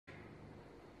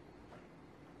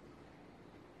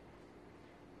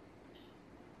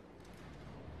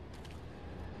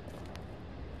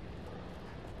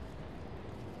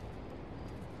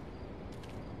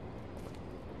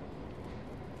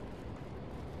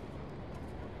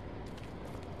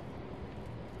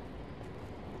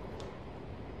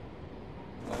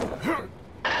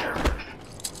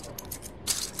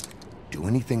Do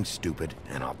anything stupid,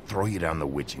 and I'll throw you down the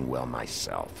witching well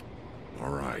myself.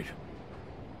 All right.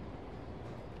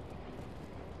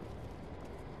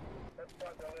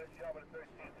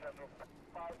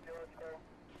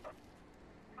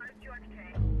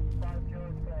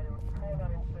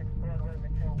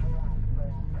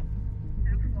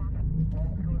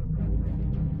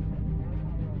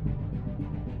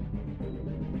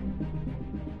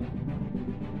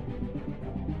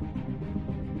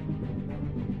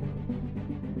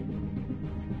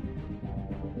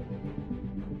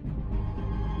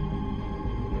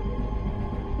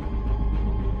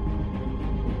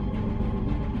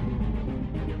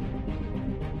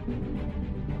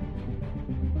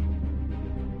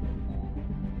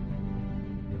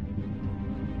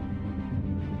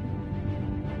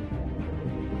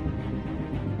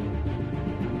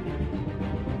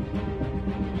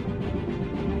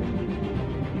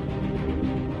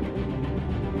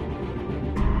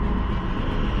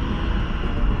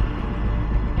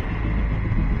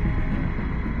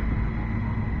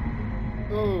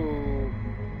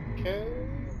 Okay.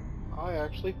 I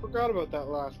actually forgot about that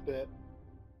last bit.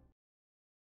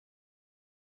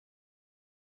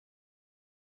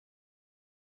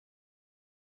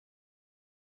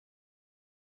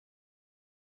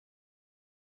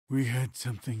 We had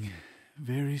something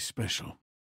very special.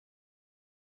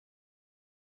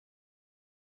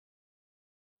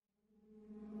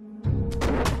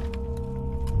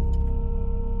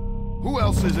 Who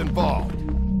else is involved?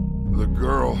 The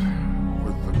girl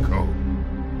with the coat.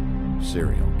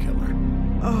 Serial killer.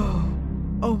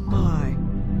 Oh my.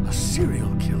 A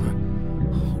serial killer?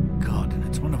 Oh God, and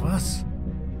it's one of us?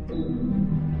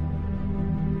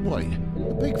 Wait,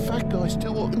 the big fat guy's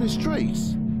still walking the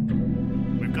streets?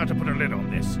 We've got to put a lid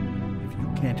on this. If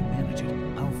you can't manage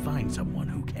it, I'll find someone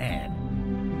who can.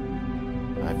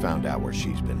 I found out where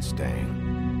she's been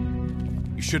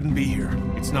staying. You shouldn't be here.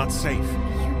 It's not safe.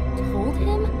 You told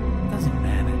him? Doesn't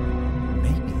matter.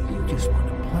 Maybe you just want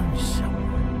to plunge somewhere.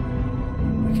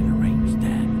 We can arrange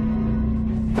that.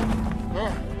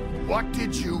 What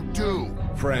did you do?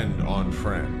 Friend on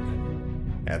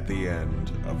friend. At the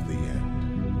end of the end.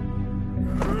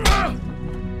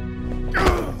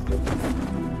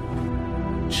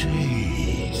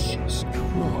 Jesus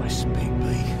Christ,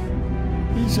 Bigby.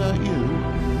 Is that you?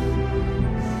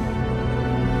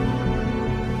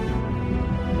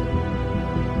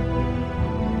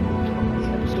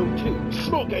 Episode 2.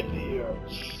 Smoke it here.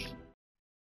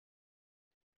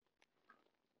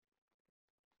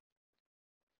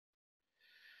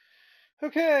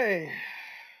 Okay.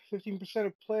 15%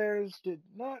 of players did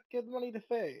not give money to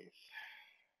Faith.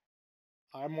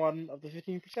 I'm one of the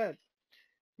 15%.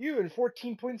 You and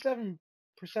 14.7%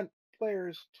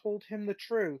 players told him the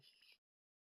truth.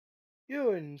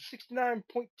 You and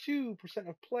 69.2%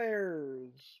 of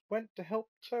players went to help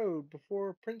Toad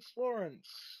before Prince Lawrence.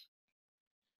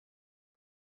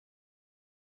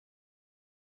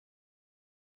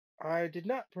 I did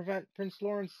not prevent Prince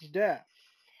Lawrence's death.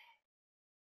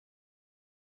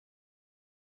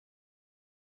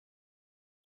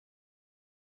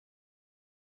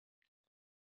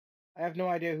 I have no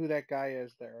idea who that guy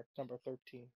is there at number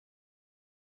 13.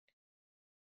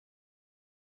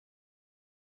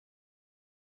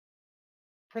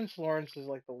 Prince Lawrence is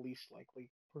like the least likely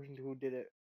person who did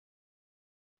it.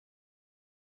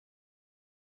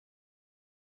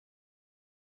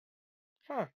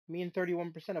 Huh, me and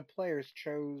 31% of players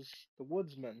chose the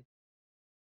Woodsman.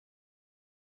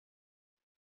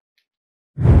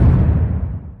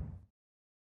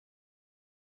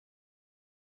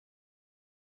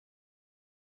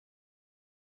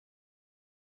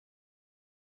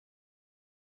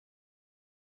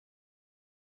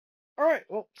 Alright,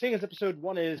 well, seeing as episode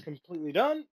 1 is completely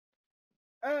done,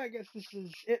 I guess this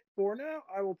is it for now.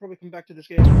 I will probably come back to this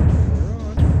game later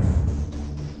on.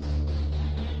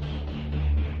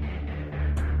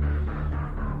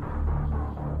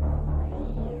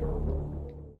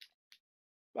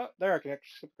 But there, I can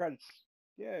actually skip credits.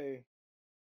 Yay.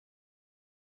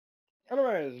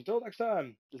 Anyways, until next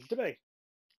time, this is Timmy.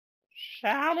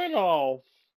 Signing off.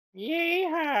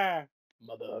 Yeehaw,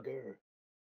 motherfucker.